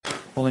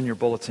Well, in your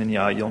bulletin,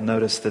 you'll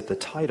notice that the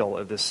title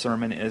of this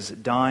sermon is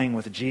Dying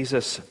with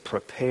Jesus,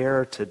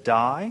 Prepare to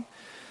Die.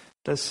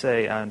 It does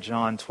say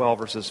John 12,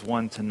 verses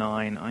 1 to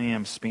 9. I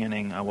am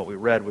spanning what we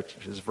read, which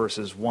is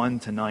verses 1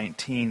 to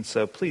 19.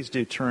 So please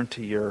do turn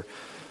to your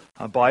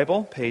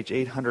Bible, page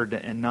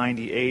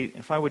 898.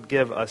 If I would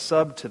give a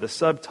sub to the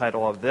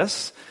subtitle of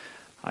this,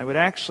 I would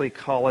actually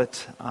call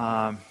it,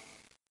 I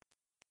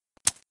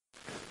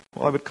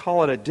would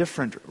call it a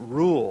different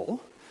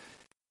rule.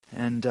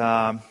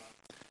 And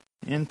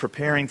in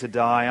preparing to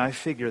die, I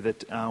figure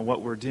that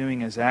what we're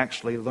doing is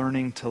actually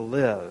learning to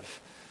live.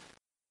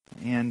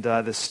 And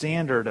the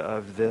standard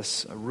of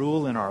this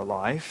rule in our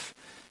life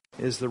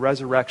is the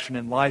resurrection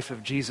and life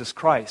of Jesus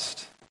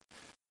Christ.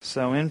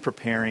 So in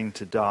preparing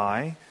to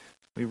die,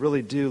 we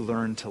really do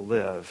learn to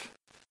live.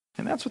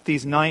 And that's what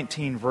these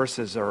 19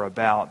 verses are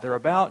about. They're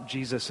about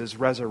Jesus'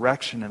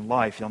 resurrection and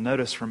life. You'll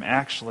notice from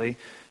actually,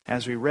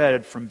 as we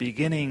read, from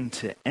beginning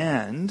to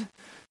end,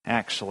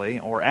 actually,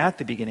 or at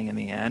the beginning and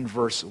the end,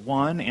 verse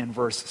 1 and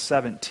verse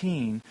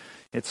 17,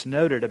 it's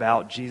noted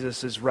about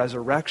Jesus'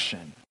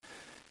 resurrection.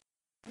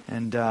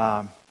 And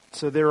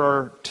so there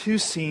are two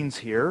scenes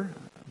here,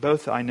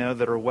 both I know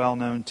that are well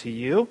known to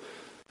you.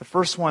 The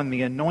first one,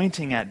 the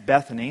anointing at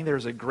Bethany.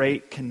 There's a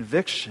great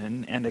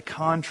conviction and a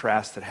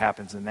contrast that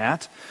happens in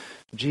that.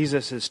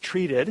 Jesus is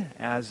treated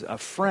as a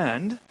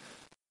friend,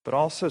 but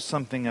also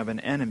something of an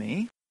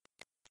enemy.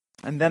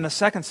 And then the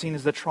second scene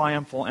is the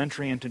triumphal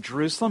entry into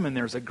Jerusalem, and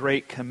there's a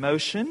great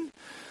commotion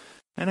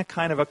and a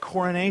kind of a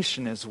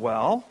coronation as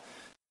well.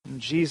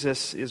 And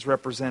Jesus is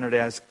represented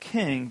as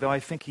king, though I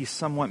think he's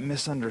somewhat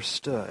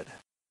misunderstood.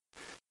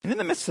 And in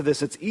the midst of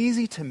this, it's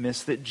easy to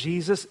miss that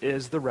Jesus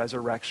is the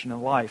resurrection of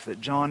life,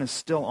 that John is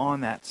still on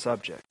that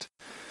subject.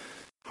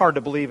 Hard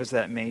to believe as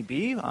that may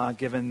be,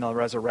 given the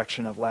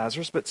resurrection of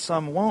Lazarus, but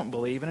some won't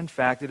believe, and in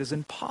fact, it is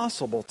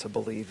impossible to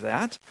believe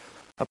that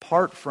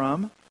apart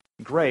from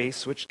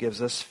grace, which gives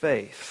us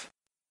faith.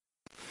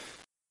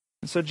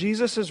 And so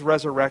Jesus'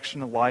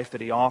 resurrection of life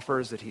that he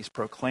offers, that he's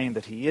proclaimed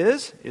that he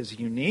is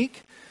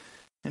unique.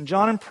 And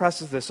John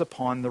impresses this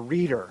upon the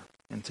reader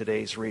in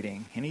today's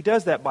reading. And he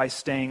does that by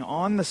staying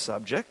on the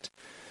subject,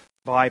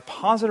 by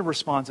positive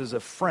responses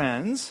of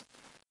friends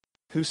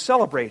who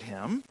celebrate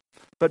him,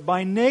 but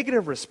by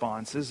negative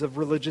responses of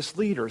religious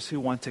leaders who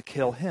want to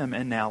kill him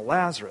and now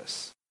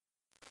Lazarus.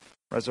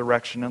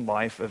 Resurrection and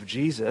life of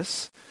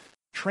Jesus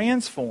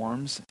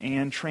transforms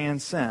and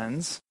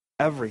transcends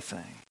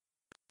everything.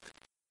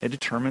 It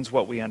determines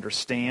what we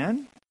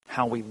understand,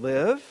 how we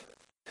live,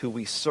 who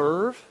we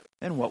serve,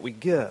 and what we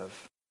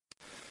give.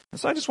 And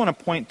so I just want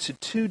to point to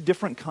two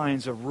different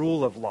kinds of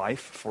rule of life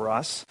for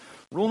us.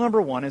 Rule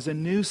number one is a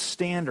new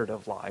standard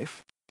of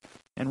life,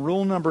 and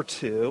rule number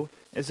two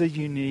is a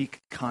unique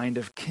kind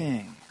of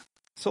king.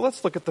 So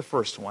let's look at the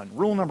first one.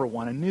 Rule number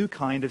one, a new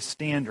kind of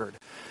standard.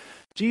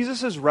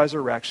 Jesus'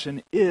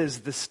 resurrection is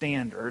the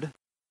standard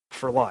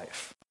for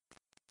life.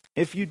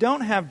 If you don't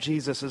have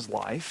Jesus'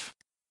 life,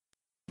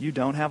 you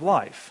don't have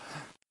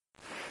life.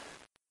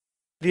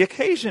 The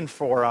occasion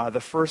for the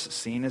first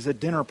scene is a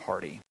dinner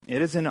party. It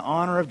is in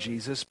honor of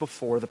Jesus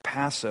before the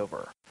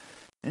Passover.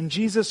 And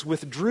Jesus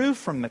withdrew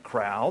from the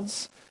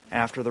crowds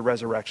after the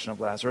resurrection of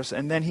Lazarus,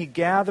 and then he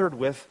gathered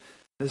with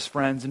his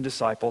friends and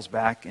disciples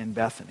back in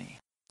Bethany.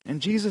 And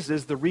Jesus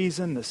is the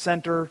reason, the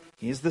center,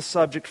 he is the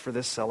subject for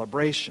this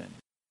celebration.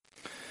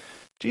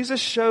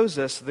 Jesus shows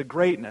us the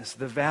greatness,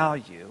 the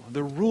value,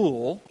 the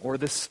rule, or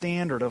the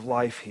standard of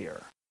life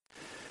here.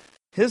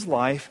 His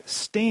life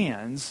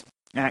stands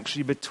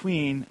actually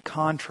between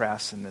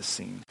contrasts in this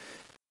scene.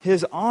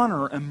 His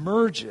honor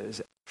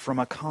emerges from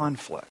a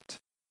conflict.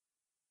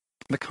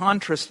 The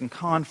contrast and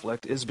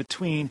conflict is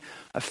between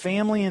a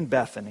family in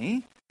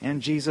Bethany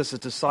and Jesus'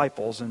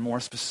 disciples, and more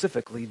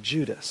specifically,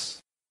 Judas.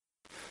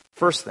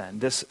 First then,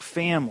 this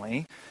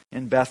family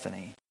in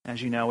Bethany.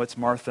 As you know, it's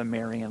Martha,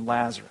 Mary, and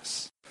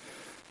Lazarus.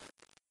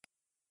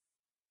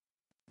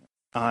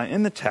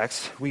 In the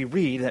text, we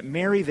read that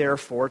Mary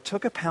therefore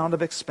took a pound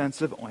of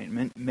expensive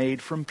ointment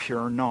made from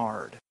pure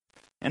nard,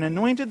 and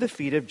anointed the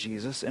feet of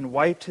Jesus and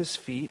wiped his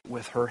feet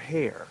with her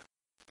hair.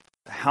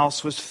 The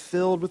house was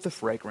filled with the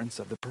fragrance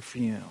of the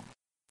perfume.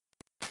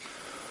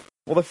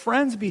 Well, the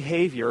friends'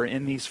 behavior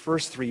in these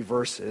first three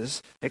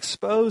verses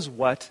expose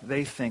what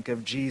they think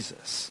of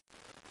Jesus.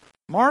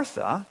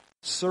 Martha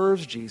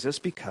serves Jesus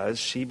because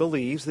she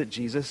believes that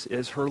Jesus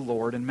is her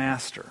Lord and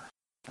Master.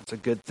 That's a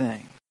good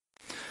thing.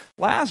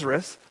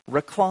 Lazarus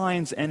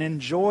reclines and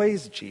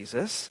enjoys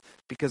Jesus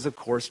because, of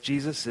course,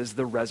 Jesus is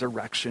the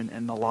resurrection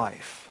and the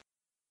life.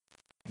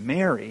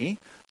 Mary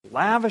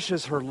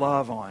lavishes her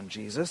love on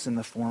Jesus in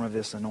the form of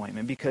this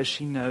anointment because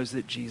she knows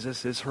that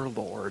Jesus is her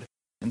Lord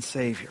and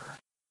Savior.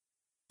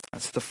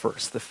 That's the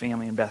first, the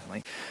family in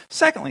Bethany.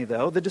 Secondly,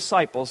 though, the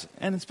disciples,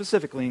 and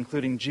specifically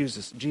including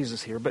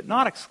Jesus here, but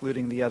not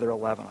excluding the other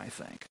 11, I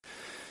think.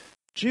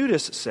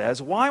 Judas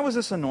says, "Why was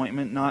this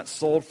anointment not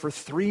sold for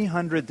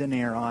 300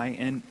 denarii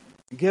and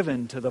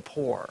given to the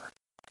poor?"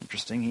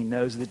 Interesting, he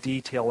knows the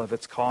detail of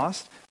its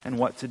cost and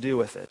what to do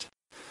with it.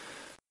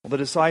 Well, the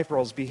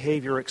disciples'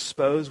 behavior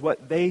exposed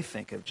what they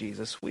think of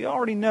Jesus. We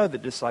already know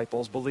that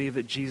disciples believe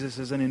that Jesus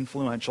is an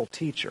influential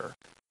teacher,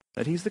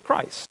 that he's the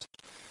Christ,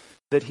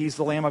 that he's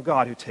the Lamb of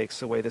God who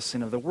takes away the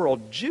sin of the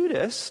world.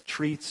 Judas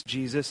treats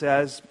Jesus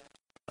as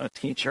a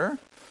teacher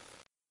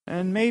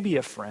and maybe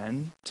a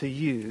friend to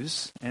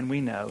use, and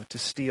we know, to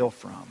steal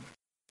from.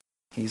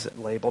 He's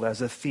labeled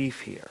as a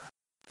thief here.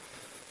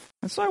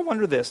 And so I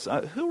wonder this,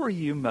 who are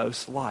you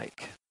most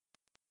like?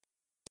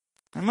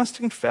 I must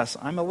confess,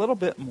 I'm a little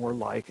bit more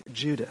like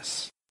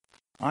Judas.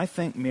 I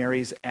think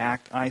Mary's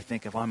act,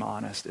 if I'm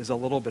honest, is a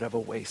little bit of a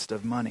waste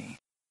of money.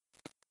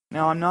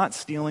 Now, I'm not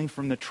stealing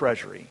from the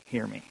treasury,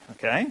 hear me,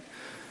 okay?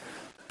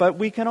 But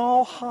we can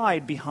all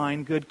hide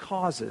behind good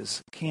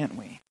causes, can't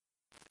we?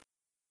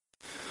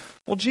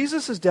 Well,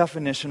 Jesus'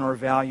 definition or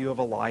value of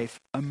a life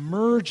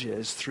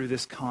emerges through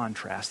this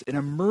contrast. It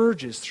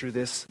emerges through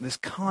this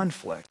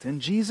conflict.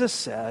 And Jesus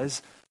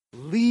says,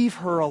 leave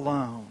her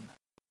alone.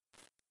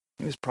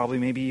 He was probably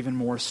maybe even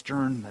more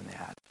stern than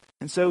that.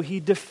 And so he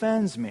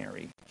defends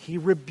Mary. He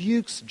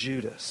rebukes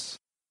Judas.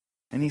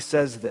 And he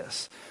says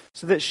this,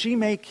 so that she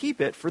may keep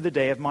it for the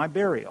day of my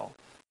burial.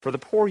 For the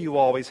poor you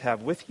always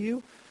have with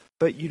you,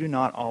 but you do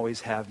not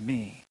always have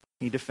me.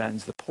 He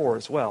defends the poor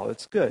as well.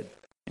 It's good.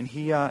 And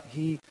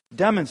he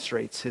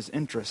demonstrates his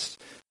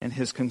interest and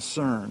his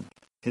concern,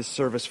 his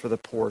service for the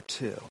poor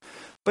too.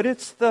 But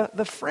it's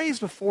the phrase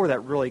before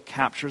that really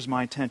captures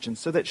my attention,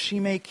 so that she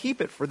may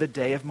keep it for the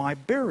day of my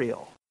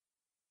burial.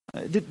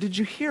 Did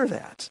you hear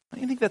that?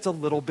 I think that's a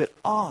little bit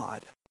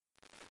odd.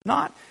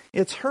 Not,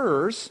 it's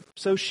hers,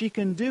 so she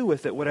can do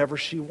with it whatever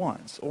she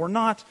wants. Or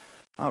not,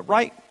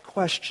 right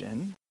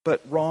question,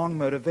 but wrong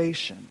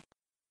motivation.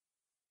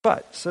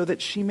 But, so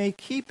that she may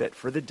keep it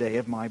for the day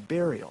of my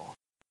burial.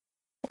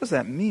 What does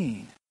that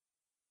mean?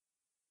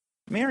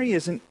 Mary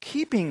isn't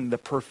keeping the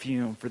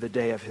perfume for the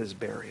day of his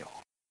burial.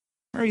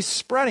 Mary's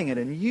spreading it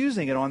and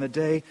using it on the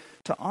day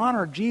to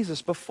honor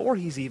Jesus before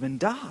he's even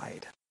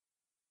died.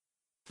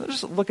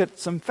 Let's just look at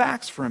some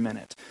facts for a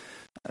minute.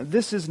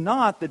 This is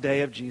not the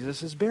day of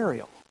Jesus'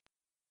 burial.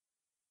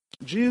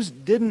 Jews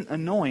didn't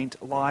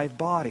anoint live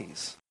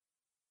bodies.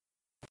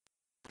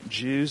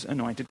 Jews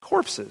anointed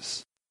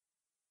corpses.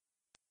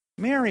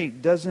 Mary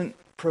doesn't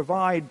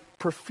provide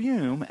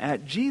perfume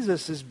at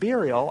Jesus'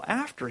 burial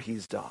after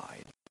he's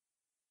died.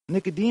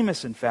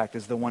 Nicodemus, in fact,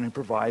 is the one who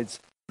provides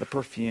the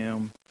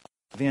perfume,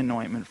 the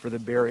anointment for the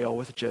burial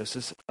with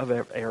Joseph of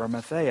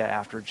Arimathea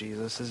after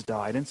Jesus has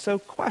died. And so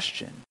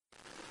question,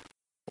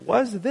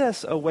 was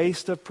this a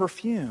waste of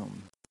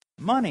perfume,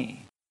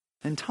 money,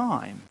 and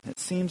time? It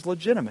seems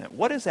legitimate.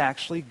 What is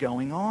actually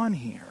going on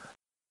here?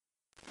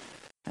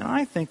 And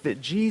I think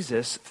that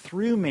Jesus,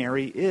 through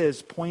Mary,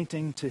 is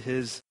pointing to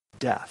his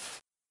death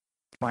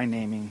by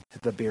naming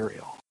the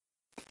burial.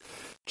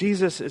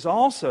 Jesus is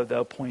also,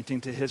 though,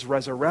 pointing to his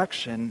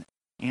resurrection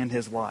and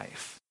his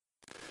life.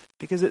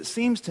 Because it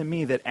seems to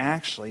me that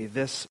actually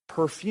this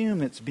perfume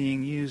that's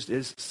being used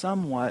is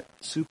somewhat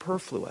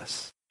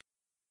superfluous.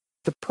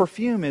 The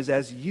perfume is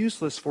as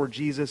useless for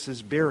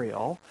Jesus'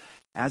 burial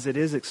as it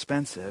is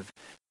expensive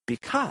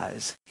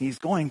because he's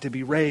going to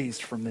be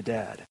raised from the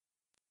dead.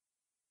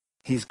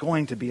 He's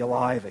going to be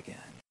alive again.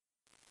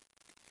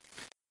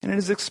 And it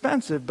is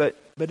expensive, but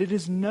it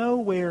is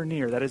nowhere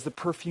near, that is, the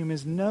perfume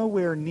is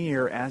nowhere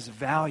near as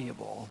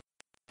valuable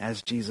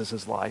as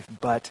Jesus' life.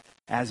 But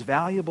as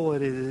valuable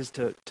it is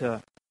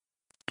to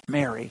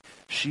Mary,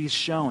 she's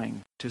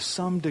showing to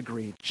some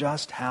degree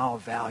just how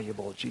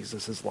valuable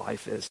Jesus'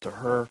 life is to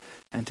her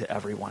and to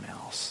everyone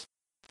else.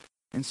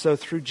 And so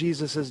through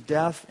Jesus'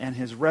 death and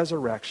his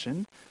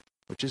resurrection,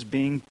 which is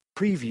being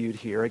previewed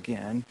here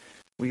again,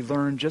 we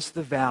learn just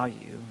the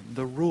value,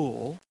 the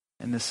rule,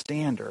 and the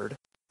standard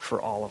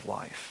for all of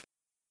life.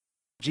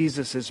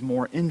 Jesus is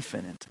more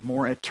infinite,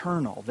 more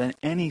eternal than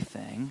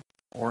anything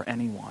or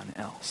anyone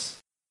else.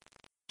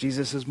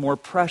 Jesus is more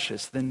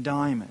precious than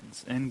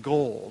diamonds and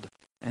gold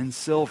and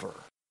silver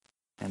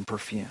and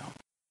perfume.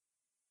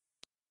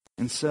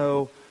 And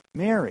so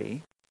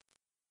Mary,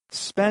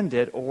 spend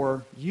it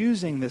or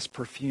using this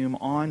perfume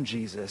on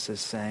Jesus is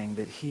saying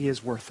that he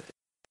is worth it.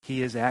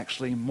 He is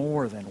actually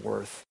more than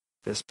worth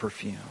this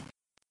perfume.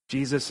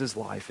 Jesus'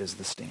 life is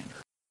the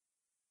standard.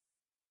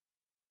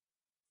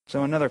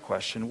 So another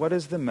question, what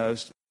is the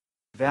most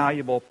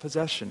valuable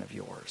possession of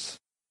yours?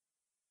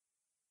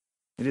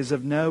 It is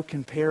of no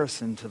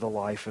comparison to the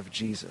life of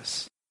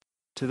Jesus,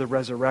 to the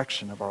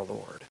resurrection of our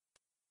Lord.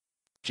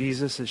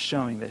 Jesus is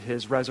showing that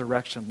his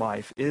resurrection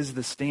life is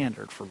the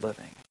standard for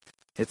living.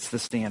 It's the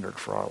standard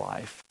for our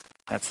life.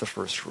 That's the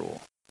first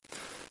rule.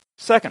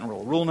 Second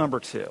rule, rule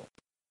number 2.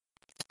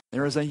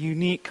 There is a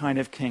unique kind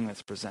of king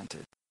that's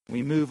presented.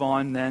 We move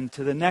on then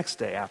to the next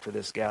day after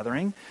this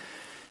gathering.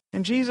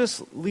 And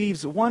Jesus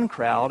leaves one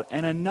crowd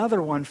and another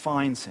one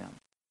finds him.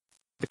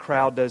 The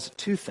crowd does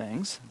two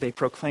things. They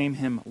proclaim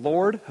him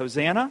Lord,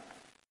 Hosanna,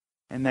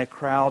 and that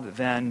crowd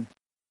then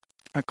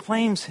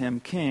acclaims him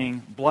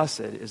King,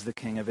 blessed is the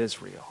King of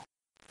Israel.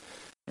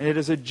 And it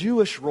is a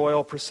Jewish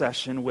royal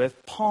procession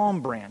with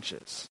palm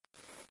branches.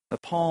 The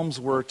palms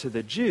were to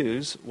the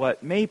Jews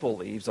what maple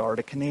leaves are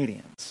to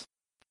Canadians.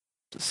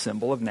 It's a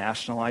symbol of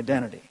national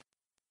identity.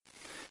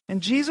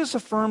 And Jesus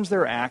affirms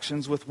their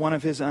actions with one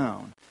of his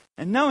own.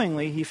 And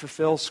knowingly, he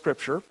fulfills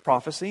Scripture,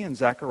 prophecy in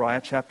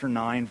Zechariah chapter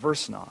 9,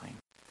 verse 9.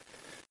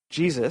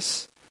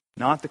 Jesus,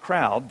 not the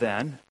crowd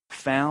then,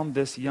 found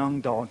this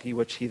young donkey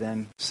which he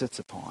then sits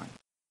upon.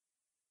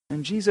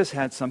 And Jesus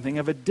had something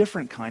of a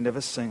different kind of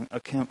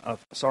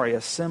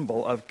a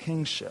symbol of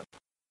kingship.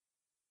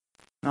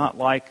 Not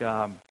like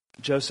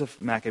Joseph,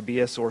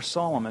 Maccabeus, or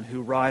Solomon,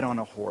 who ride on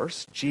a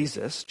horse.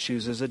 Jesus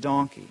chooses a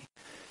donkey.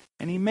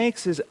 And he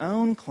makes his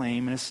own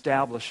claim and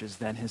establishes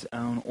then his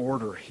own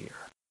order here.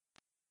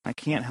 I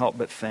can't help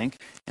but think,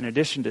 in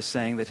addition to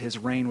saying that his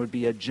reign would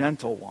be a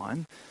gentle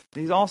one,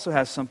 that he also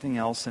has something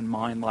else in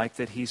mind, like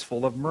that he's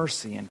full of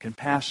mercy and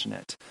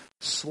compassionate,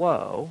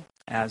 slow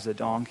as a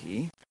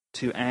donkey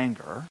to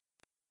anger,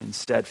 and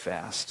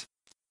steadfast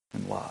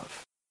in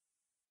love.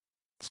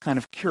 It's kind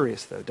of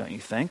curious, though, don't you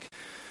think?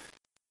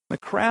 The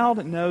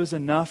crowd knows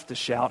enough to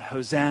shout,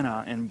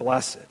 Hosanna and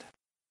blessed.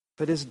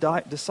 But his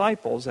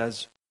disciples,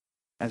 as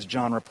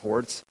John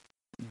reports,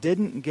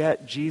 didn't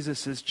get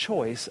Jesus'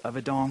 choice of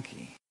a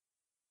donkey.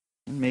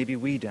 And maybe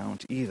we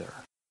don't either.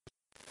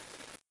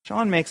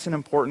 John makes an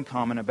important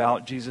comment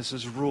about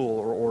Jesus' rule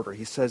or order.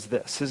 He says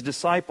this: his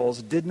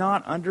disciples did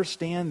not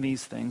understand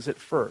these things at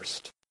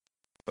first,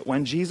 but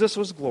when Jesus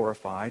was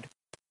glorified,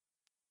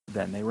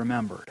 then they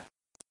remembered.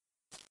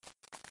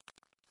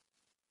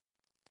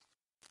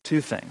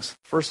 Two things.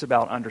 First,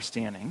 about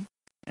understanding,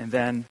 and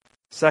then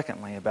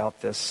secondly,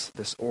 about this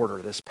order,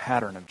 this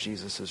pattern of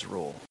Jesus'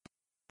 rule.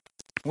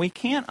 We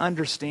can't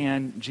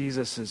understand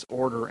Jesus'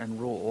 order and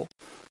rule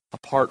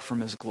apart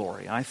from his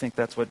glory. I think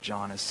that's what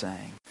John is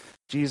saying.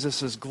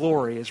 Jesus'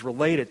 glory is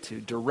related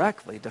to,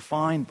 directly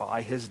defined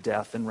by his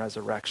death and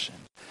resurrection,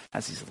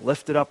 as he's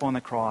lifted up on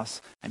the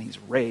cross and he's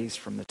raised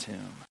from the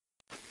tomb.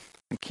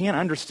 We can't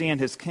understand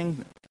his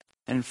kingdom.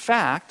 In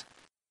fact,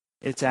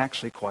 it's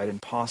actually quite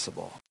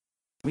impossible.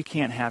 We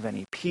can't have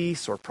any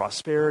peace or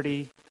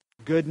prosperity,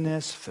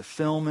 goodness,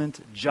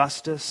 fulfillment,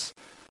 justice,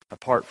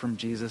 apart from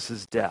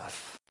Jesus'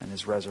 death and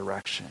his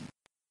resurrection.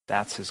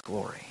 That's his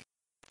glory.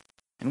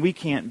 And we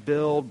can't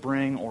build,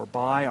 bring, or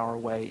buy our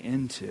way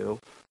into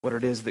what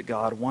it is that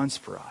God wants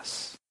for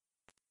us.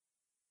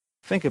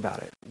 Think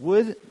about it.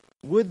 Would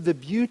the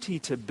beauty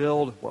to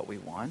build what we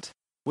want,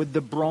 would the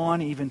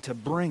brawn even to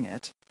bring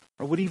it,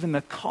 or would even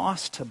the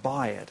cost to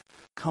buy it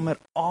come at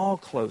all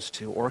close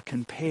to or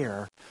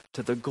compare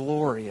to the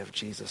glory of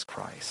Jesus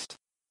Christ?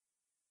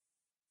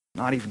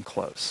 Not even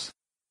close.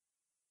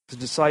 His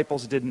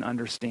disciples didn't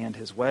understand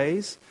his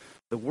ways.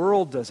 The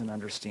world doesn't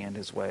understand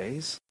his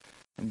ways.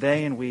 And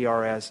they and we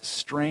are as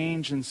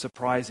strange and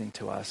surprising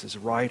to us as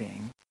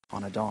riding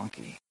on a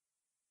donkey.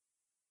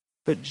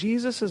 But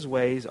Jesus'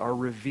 ways are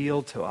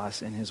revealed to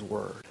us in his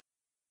word.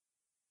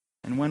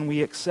 And when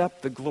we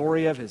accept the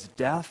glory of his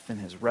death and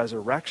his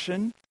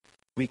resurrection,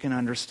 we can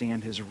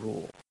understand his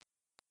rule.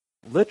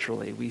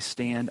 Literally, we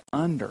stand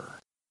under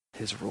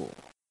his rule.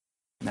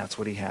 And that's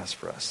what he has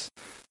for us.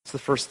 It's the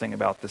first thing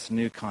about this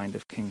new kind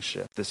of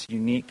kingship, this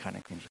unique kind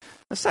of kingship.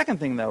 The second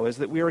thing, though, is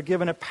that we are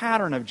given a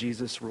pattern of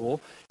Jesus'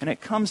 rule, and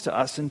it comes to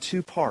us in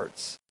two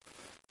parts.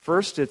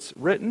 First, it's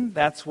written,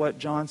 that's what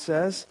John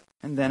says,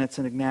 and then it's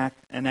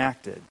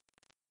enacted.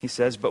 He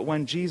says, but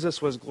when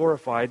Jesus was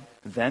glorified,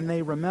 then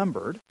they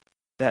remembered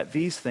that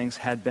these things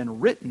had been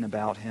written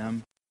about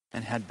him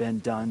and had been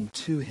done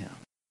to him.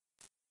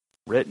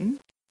 Written,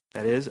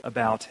 that is,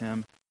 about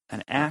him,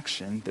 an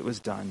action that was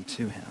done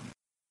to him.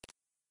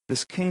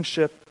 This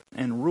kingship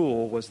and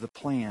rule was the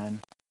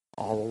plan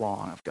all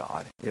along of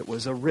God. It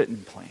was a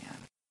written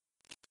plan.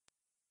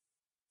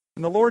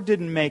 And the Lord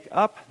didn't make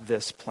up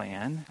this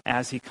plan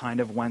as he kind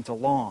of went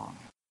along.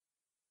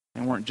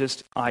 They weren't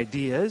just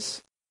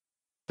ideas,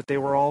 but they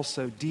were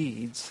also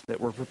deeds that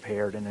were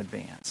prepared in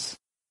advance.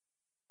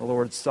 The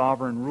Lord's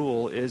sovereign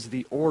rule is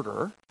the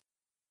order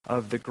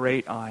of the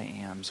great I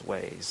Am's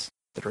ways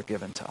that are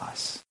given to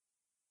us.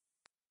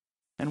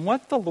 And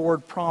what the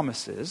Lord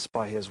promises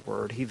by his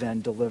word, he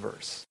then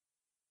delivers.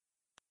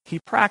 He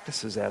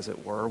practices, as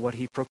it were, what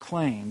he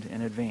proclaimed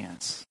in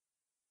advance.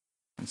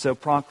 And so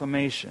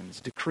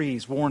proclamations,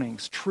 decrees,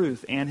 warnings,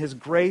 truth, and his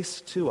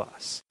grace to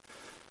us,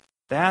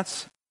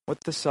 that's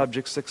what the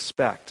subjects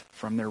expect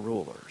from their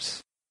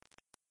rulers.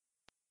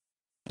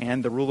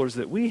 And the rulers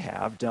that we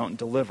have don't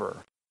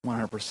deliver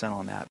 100%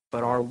 on that,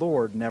 but our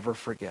Lord never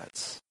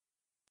forgets.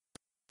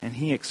 And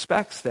he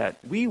expects that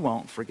we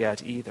won't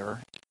forget either,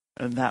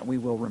 and that we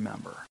will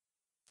remember.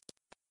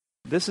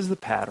 This is the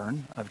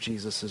pattern of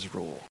Jesus'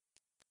 rule.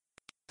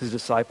 His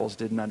disciples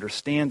didn't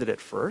understand it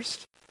at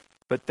first,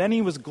 but then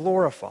he was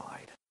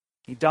glorified.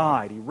 He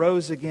died. He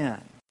rose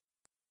again.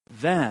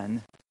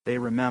 Then they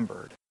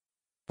remembered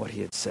what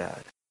he had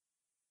said.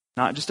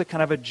 Not just a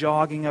kind of a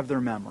jogging of their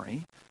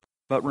memory,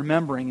 but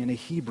remembering in a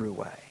Hebrew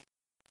way.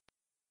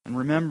 And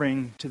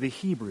remembering to the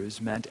Hebrews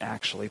meant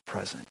actually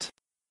present.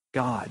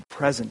 God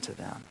present to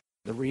them.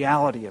 The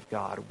reality of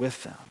God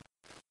with them.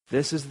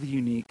 This is the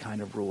unique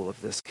kind of rule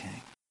of this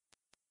king.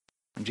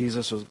 When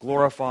Jesus was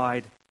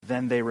glorified,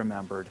 then they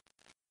remembered.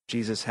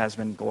 Jesus has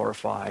been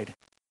glorified,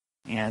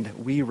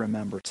 and we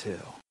remember too.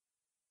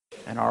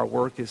 And our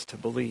work is to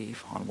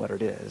believe on what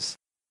it is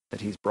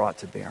that he's brought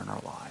to bear in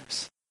our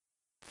lives.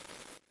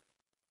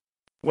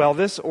 Well,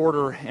 this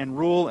order and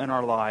rule in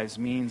our lives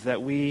means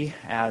that we,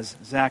 as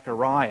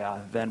Zechariah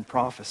then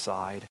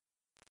prophesied,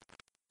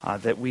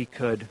 that we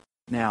could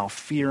now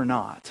fear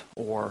not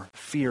or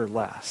fear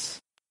less.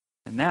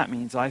 And that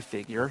means, I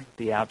figure,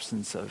 the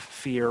absence of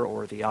fear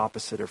or the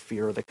opposite of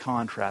fear, or the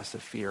contrast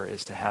of fear,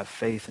 is to have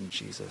faith in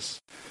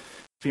Jesus.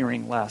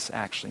 Fearing less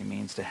actually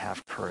means to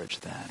have courage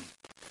then.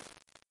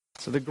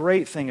 So the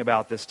great thing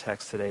about this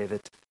text today,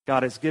 that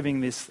God is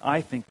giving this,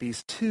 I think,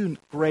 these two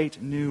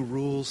great new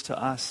rules to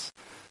us.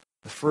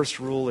 The first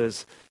rule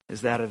is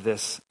that of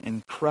this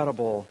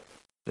incredible,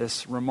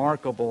 this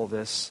remarkable,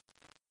 this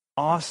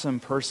awesome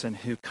person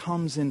who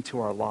comes into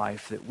our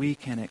life, that we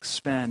can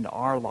expend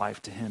our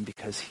life to him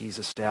because he's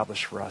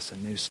established for us a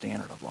new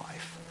standard of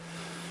life.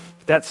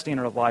 That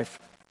standard of life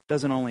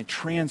doesn't only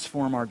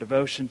transform our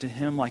devotion to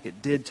him like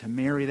it did to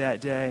Mary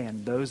that day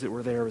and those that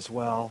were there as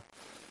well,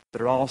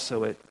 but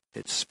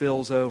it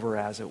spills over,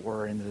 as it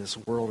were, into this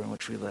world in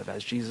which we live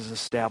as Jesus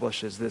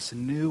establishes this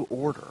new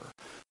order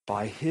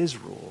by his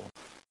rule,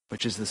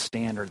 which is the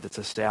standard that's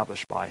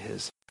established by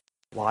his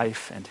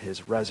life and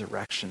his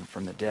resurrection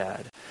from the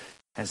dead.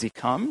 As he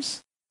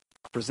comes,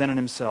 presented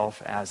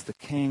himself as the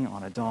king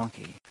on a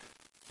donkey,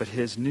 but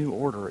his new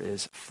order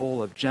is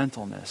full of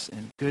gentleness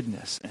and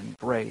goodness and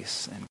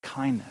grace and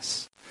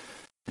kindness,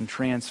 and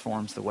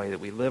transforms the way that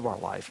we live our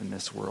life in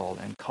this world,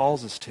 and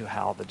calls us to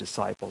how the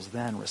disciples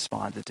then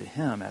responded to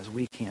him, as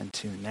we can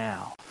too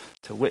now,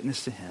 to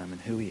witness to him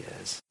and who he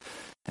is,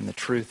 and the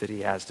truth that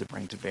he has to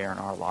bring to bear in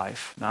our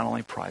life, not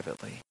only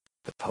privately,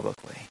 but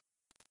publicly.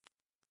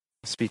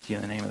 I speak to you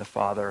in the name of the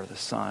Father, the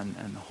Son,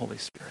 and the Holy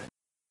Spirit.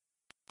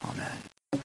 Amen.